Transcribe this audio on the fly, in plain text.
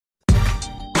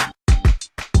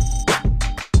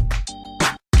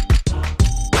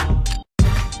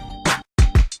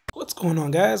Going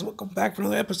on, guys? Welcome back for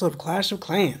another episode of Clash of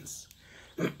Clans.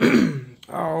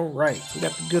 Alright, so we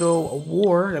got the good old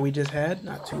war that we just had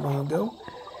not too long ago.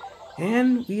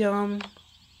 And we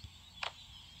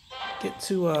get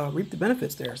to reap the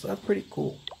benefits there, so that's pretty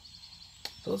cool.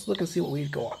 So let's look and see what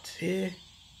we've got here.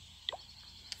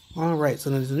 Alright, so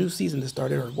there's a new season that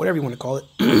started, or whatever you want to call it.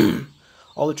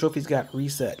 All the trophies got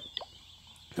reset.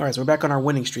 Alright, so we're back on our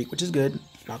winning streak, which is good.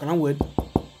 Knocking on wood.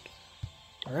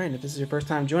 Alright, and if this is your first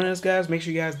time joining us, guys, make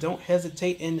sure you guys don't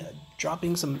hesitate in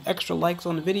dropping some extra likes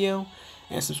on the video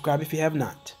and subscribe if you have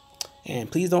not. And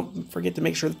please don't forget to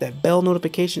make sure that that bell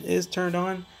notification is turned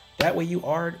on. That way you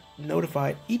are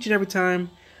notified each and every time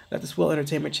that the Swell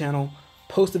Entertainment channel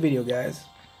posts a video, guys.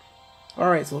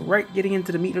 Alright, so getting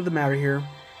into the meat of the matter here.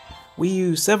 We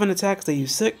used 7 attacks, they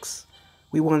used 6.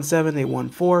 We won 7, they won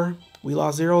 4. We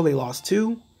lost 0, they lost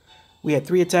 2. We had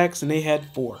 3 attacks and they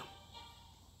had 4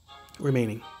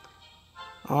 remaining.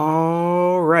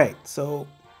 Alright, so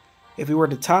if we were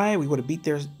to tie, we would have beat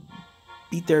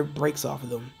their breaks off of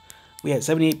them. We had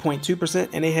 78.2%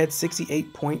 and they had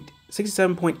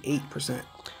 67.8%.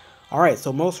 Alright,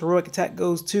 so most heroic attack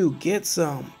goes to Get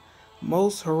Some.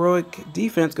 Most heroic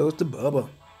defense goes to Bubba.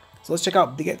 So let's check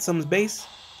out Get Some's base,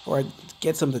 or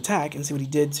Get Some's attack, and see what he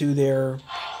did to their,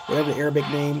 whatever the Arabic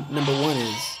name number 1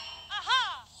 is.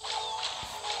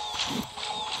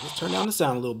 Let's turn down the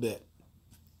sound a little bit.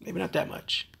 Maybe not that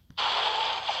much.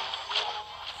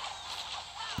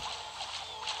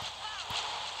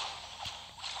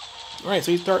 Alright,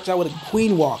 so he starts out with a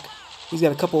queen walk. He's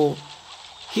got a couple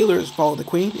healers follow the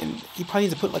queen, and he probably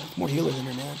needs to put like more healers in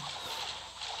there, man.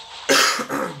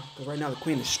 Because right now the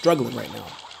queen is struggling right now.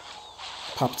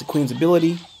 Pops the queen's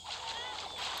ability.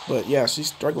 But yeah, she's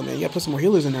struggling, man. You gotta put some more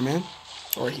healers in there, man.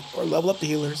 Or level up the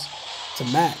healers to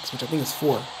max, which I think is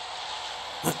 4.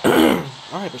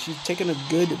 Alright, but she's taking a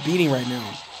good beating right now.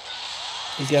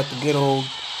 He's got the good old...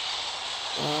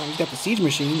 he's got the siege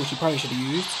machine, which he probably should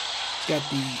have used. He's got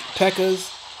the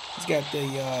P.E.K.K.A.s. He's got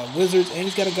the wizards, and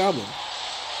he's got a goblin.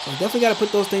 So you definitely got to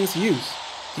put those things to use.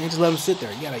 You can't just let them sit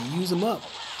there. You got to use them up.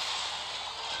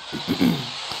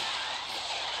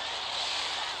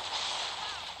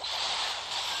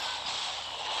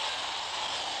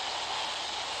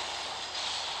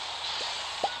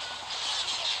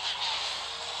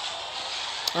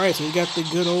 Alright, so we got the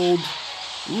good old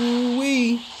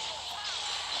ooh-wee.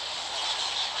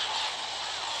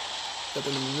 Got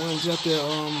the number 1, got the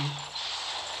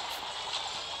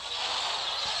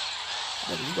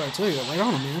you gotta tell you that right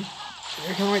on him, man.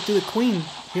 They're coming right through the queen.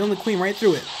 Healing the queen right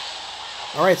through it.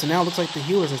 Alright, so now it looks like the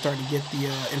healers are starting to get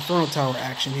the Inferno Tower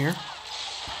action here.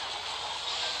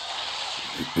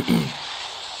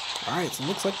 Alright, so it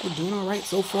looks like we're doing alright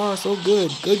so far, so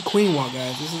good. Good queen walk,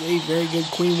 guys. This is a very good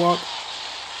queen walk.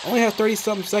 Only have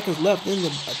 30-something seconds left in the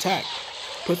attack.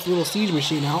 Puts the little siege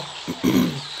machine out.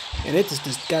 And it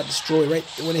just got destroyed right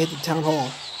when it hit the town hall.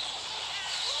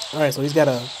 Alright, so he's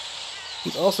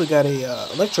also got a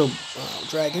electro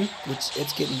dragon, which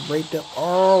it's getting raped up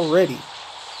already.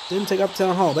 Didn't take out the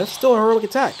town hall. That's still a heroic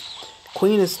attack.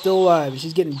 Queen is still alive.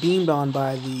 She's getting beamed on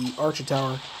by the archer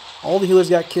tower. All the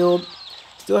healers got killed.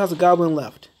 Still has a goblin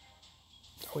left.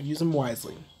 I would use him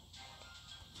wisely.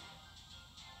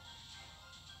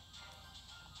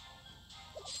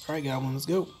 Alright, goblin, let's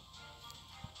go.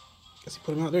 Guess he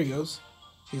put him out. There he goes.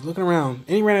 He's looking around.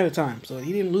 And he ran out of time, so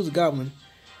he didn't lose a goblin.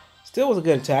 Still was a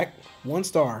good attack. 1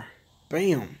 star.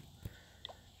 Bam.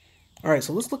 Alright,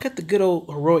 so let's look at the good old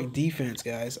heroic defense,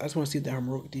 guys. I just want to see the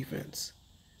heroic defense.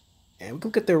 And we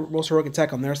can look at their most heroic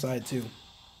attack on their side, too.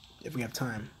 If we have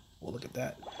time, we'll look at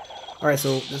that. Alright,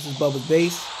 so this is Bubba's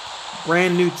base.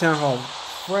 Brand new Town Hall.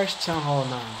 Fresh Town Hall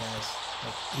 9, guys.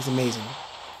 Like, he's amazing.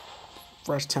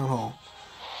 Fresh Town Hall.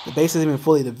 The base isn't even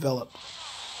fully developed.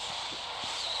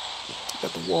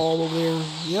 Got the wall over there.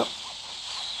 Yep.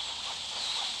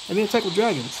 And they attack with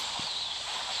dragons.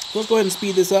 So let's go ahead and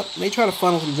speed this up. They try to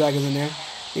funnel some dragons in there.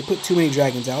 They put too many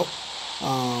dragons out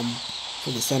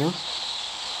for the center.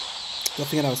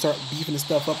 Definitely gotta start beefing this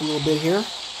stuff up a little bit here.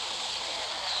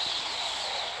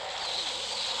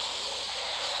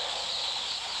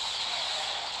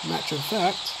 Matter of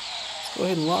fact, let's go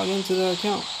ahead and log into the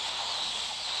account.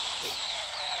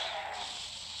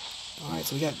 Alright,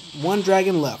 so we got 1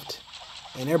 dragon left.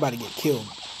 And everybody get killed.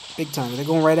 Big time. They're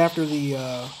going right after the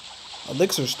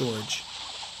elixir storage.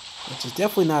 Which is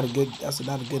definitely not a good, that's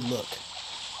not a good look.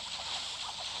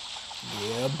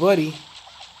 Yeah, buddy.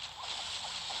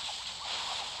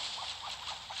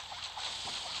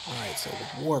 Alright, so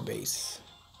the war base.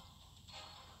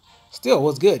 Still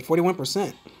was good.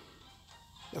 41%.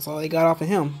 That's all they got off of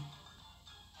him.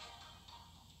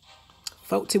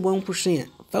 41%.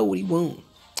 41.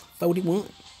 41.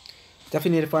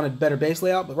 Definitely need to find a better base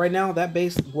layout, but right now that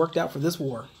base worked out for this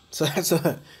war. So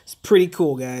it's pretty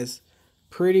cool, guys.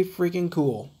 Pretty freaking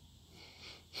cool.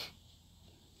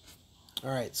 All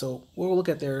right, so we'll look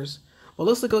at theirs. Well,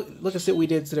 let's look and see what we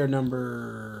did to their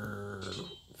number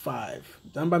 5,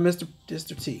 done by Mr.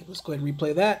 T. Let's go ahead and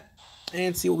replay that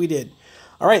and see what we did.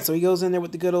 All right, so he goes in there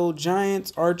with the good old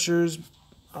giants, archers.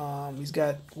 He's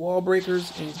got wall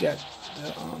breakers, and he's got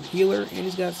the healer, and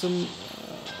he's got some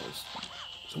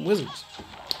wizards.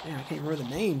 Man, I can't remember the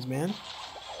names, man.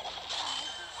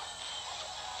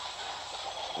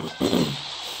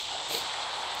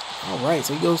 All right,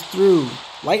 so he goes through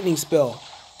lightning spell.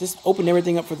 Just opened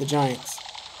everything up for the giants.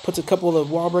 Puts a couple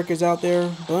of wall breakers out there.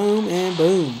 Boom and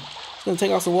boom. He's gonna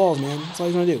take off some walls, man. That's all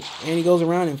he's gonna do. And he goes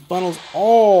around and funnels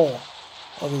all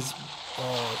of his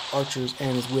archers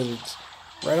and his wizards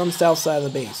right on the south side of the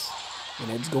base.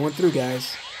 And it's going through,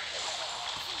 guys.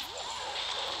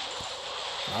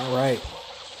 All right,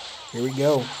 here we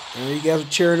go. And you guys are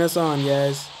cheering us on,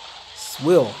 guys.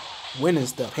 Swill, winning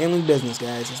stuff, handling business,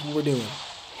 guys. That's what we're doing.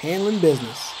 Handling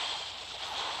business.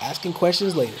 Asking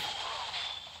questions later.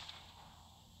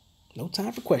 No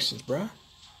time for questions, bruh.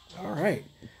 All right.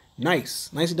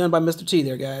 Nice. Nicely done by Mr. T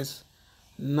there, guys.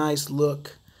 Nice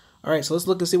look. All right, so let's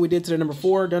look and see what we did to the number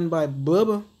 4, done by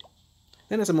Bubba.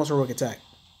 Then that's a most heroic attack.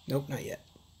 Nope, not yet.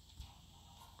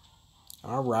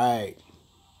 All right.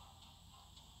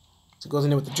 So it goes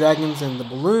in there with the dragons and the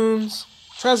balloons.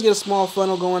 Tries to get a small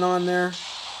funnel going on there.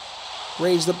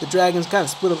 Raised up the dragons. Gotta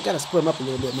split them up a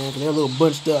little bit, man, because they're a little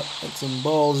bunched up. Like some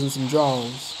balls and some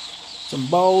draws. Some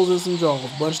balls and some draws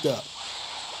bunched up.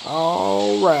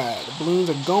 Alright. The balloons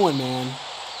are going, man.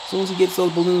 As soon as he gets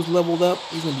those balloons leveled up,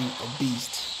 he's going to be a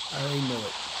beast. I already know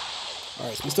it.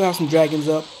 Alright, so we still have some dragons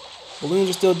up. Balloons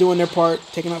are still doing their part,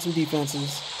 taking out some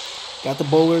defenses. Got the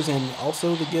bowlers and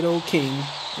also the good old king,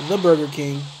 the Burger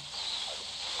King.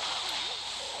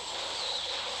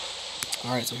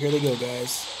 Alright, so here they go,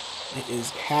 guys. It is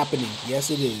happening.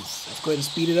 Yes, it is. Let's go ahead and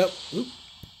speed it up. Oop.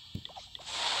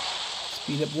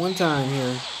 Speed up one time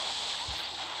here.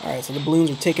 Alright, so the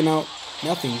balloons are taking out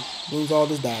nothing. Balloons all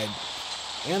just died.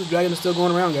 And the dragon is still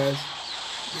going around, guys.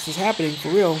 This is happening for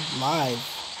real. Live.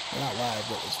 Well, not live,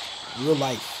 but it's real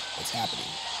life. It's happening.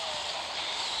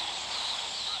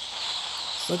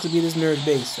 Sucks to be this nerd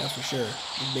base, that's for sure.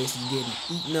 This base is getting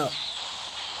eaten up.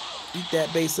 Eat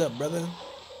that base up, brother.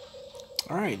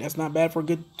 Alright, that's not bad for a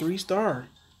good 3-star.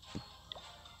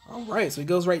 Alright, so he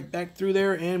goes right back through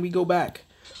there, and we go back.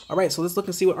 Alright, so let's look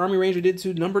and see what Army Ranger did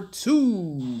to number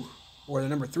 2. Or the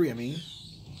number 3, I mean.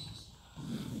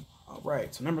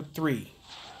 Alright, so number 3.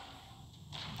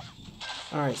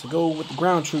 Alright, so go with the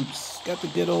ground troops. Got the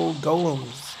good old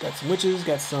golems. Got some witches,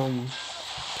 got some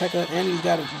P.E.K.K.A, and he's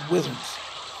got wizards.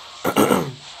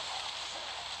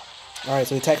 Alright,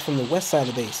 so he attacks from the west side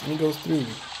of the base, and he goes through.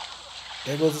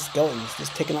 There goes the skeletons,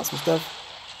 just taking out some stuff.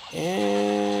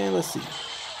 And let's see.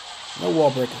 No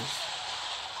wall breakers.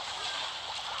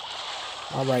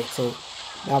 Alright, so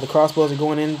now the crossbows are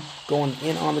going in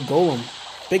on the golem.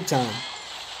 Big time.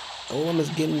 Golem is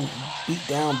getting beat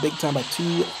down big time by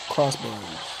 2 crossbows.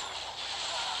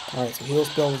 Alright, so heal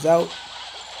spell is out.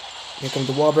 Here comes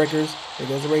the wall breakers. There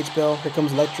goes the rage spell. Here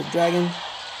comes electric dragon.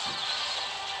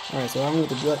 Alright, so I don't know what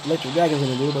the electric dragon's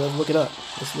gonna do, but let's look it up.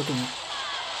 Let's look and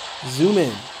zoom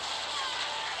in.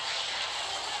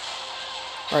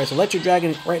 Alright, so electric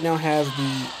dragon right now has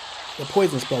the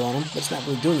poison spell on him, but it's not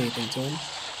really doing anything to him.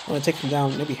 I'm gonna take him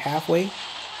down maybe halfway.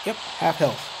 Yep, half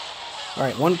health.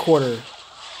 Alright, 1/4.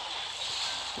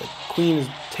 The queen is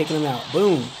taking him out.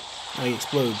 Boom. Now he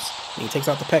explodes. And he takes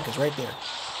out the P.E.K.K.As right there.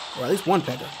 Or at least one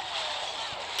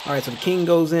P.E.K.K.A. Alright, so the king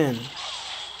goes in.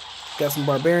 Got some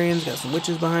barbarians, got some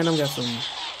witches behind him, got some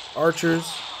archers.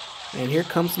 And here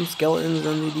comes some skeletons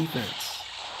on the defense.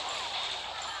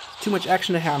 Too much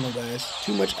action to handle, guys.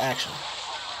 Too much action.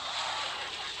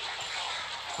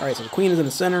 Alright, so the queen is in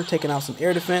the center, taking out some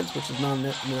air defense, which is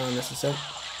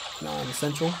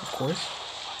non-essential, of course.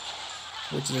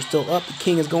 Witches are still up. The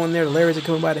king is going there. The Larrys are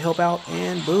coming by to help out.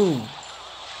 And boom.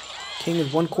 King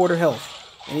is 1/4 health.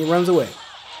 And he runs away.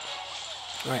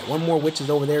 Alright, one more witch is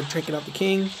over there taking out the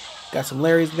king. Got some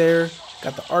Larrys there.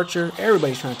 Got the archer.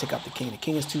 Everybody's trying to take out the king. The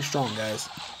king is too strong, guys.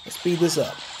 Let's speed this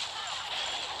up.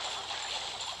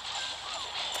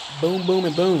 Boom, boom,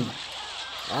 and boom.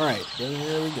 Alright,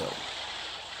 there we go.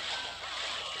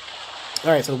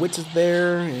 Alright, so the witch is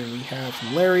there, and we have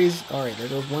some Larrys. Alright, there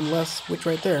goes one less witch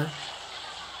right there.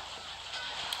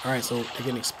 Alright, so they're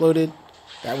getting exploded.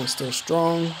 That one's still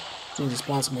strong. Need to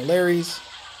spawn some more Larrys.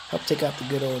 Help take out the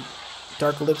good old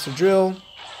Dark Elixir drill.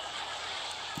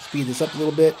 Speed this up a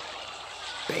little bit.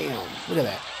 Bam. Look at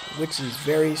that. Which is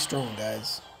very strong,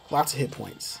 guys. Lots of hit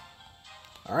points.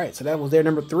 Alright, so that was their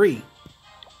number 3.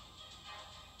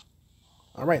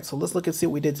 Alright, so let's look and see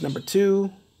what we did to number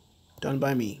 2. Done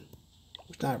by me.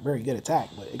 It's not a very good attack,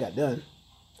 but it got done.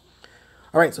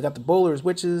 Alright, so I got the bowlers,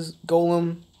 witches,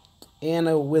 golem, and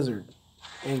a wizard.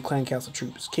 And clan castle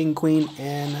troops. King, queen,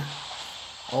 and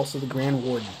also the grand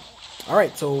warden.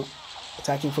 Alright, so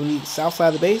attacking from the south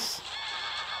side of the base.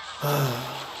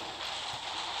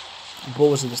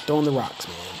 Bowlers are just throwing the rocks,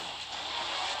 man.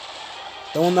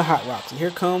 Throwing the hot rocks. And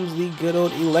here comes the good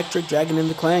old electric dragon in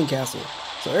the clan castle.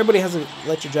 So everybody has an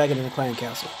electric dragon in the clan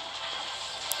castle.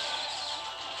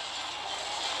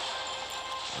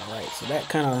 Alright, so that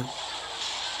kind of...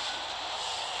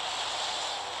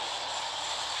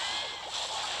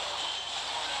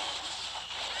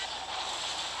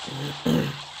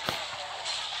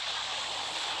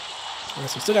 Alright,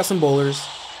 so we still got some bowlers.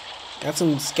 Got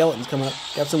some skeletons coming up.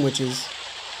 Got some witches.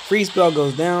 Freeze spell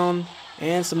goes down.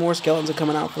 And some more skeletons are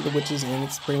coming out for the witches. And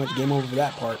it's pretty much game over for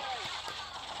that part.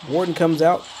 Warden comes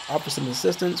out. Offers some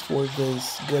assistance for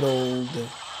this good old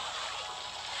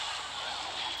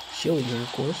shielding here,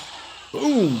 of course.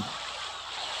 Boom!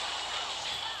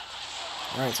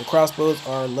 Alright, so crossbows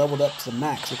are leveled up to the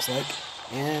max, looks like.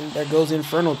 And there goes the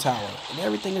Inferno Tower. And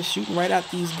everything is shooting right at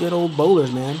these good old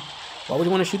bowlers, man. Why would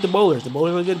you want to shoot the bowlers? The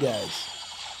bowlers are good guys.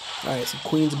 Alright, so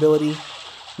Queen's ability,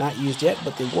 not used yet,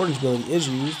 but the Warden's ability is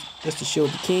used. Just to shield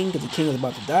the King, because the King is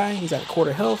about to die. He's at a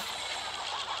quarter health.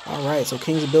 Alright, so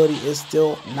King's ability is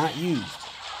still not used.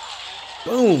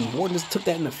 Boom! Warden just took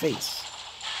that in the face.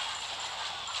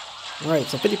 Alright,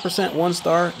 so 50% 1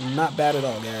 star. Not bad at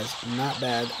all, guys. Not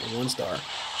bad. 1 star.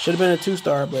 Should have been a 2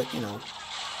 star, but, you know,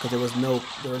 because there was no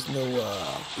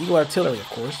Eagle Artillery, of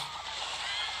course.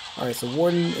 Alright, so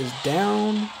Warden is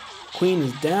down. Queen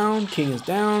is down. King is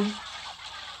down.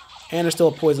 And there's still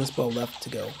a poison spell left to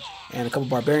go. And a couple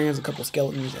barbarians, a couple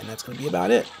skeletons, and that's going to be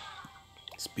about it.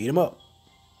 Speed them up.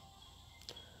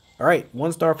 Alright,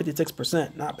 1 star,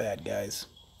 56%. Not bad, guys.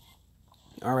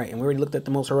 Alright, and we already looked at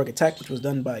the most heroic attack, which was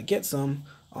done by Get Some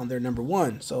on their number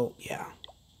 1. So, yeah,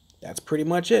 that's pretty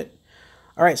much it.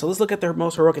 Alright, so let's look at their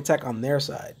most heroic attack on their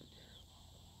side.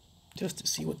 Just to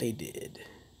see what they did.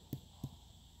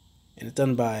 And it's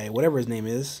done by whatever his name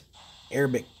is.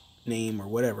 Arabic name or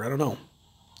whatever, I don't know.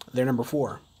 They're number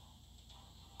 4.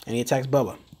 And he attacks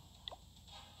Bubba.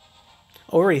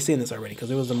 Oh, we're already seen this already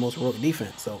because it was the most heroic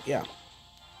defense. So, yeah.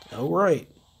 Alright.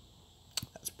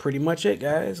 That's pretty much it,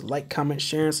 guys. Like, comment,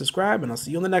 share, and subscribe. And I'll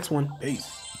see you on the next one.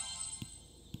 Peace.